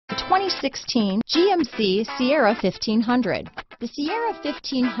2016 GMC Sierra 1500. The Sierra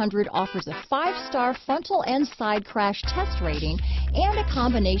 1500 offers a 5-star frontal and side crash test rating and a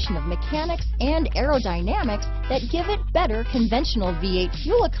combination of mechanics and aerodynamics that give it better conventional V8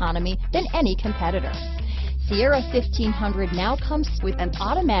 fuel economy than any competitor. Sierra 1500 now comes with an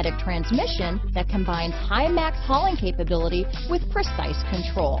automatic transmission that combines high max hauling capability with precise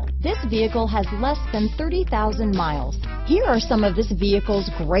control. This vehicle has less than 30,000 miles. Here are some of this vehicle's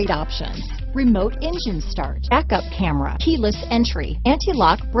great options: remote engine start, backup camera, keyless entry,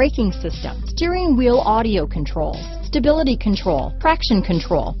 anti-lock braking system, steering wheel audio controls, stability control, traction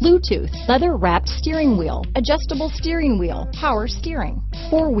control, Bluetooth, leather-wrapped steering wheel, adjustable steering wheel, power steering,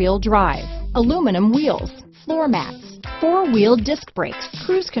 4-wheel drive, aluminum wheels, floor mats, 4-wheel disc brakes,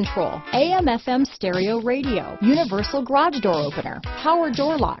 cruise control, AM/FM stereo radio, universal garage door opener, power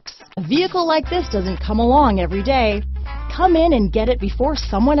door locks. A vehicle like this doesn't come along every day. Come in and get it before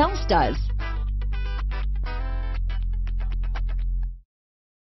someone else does.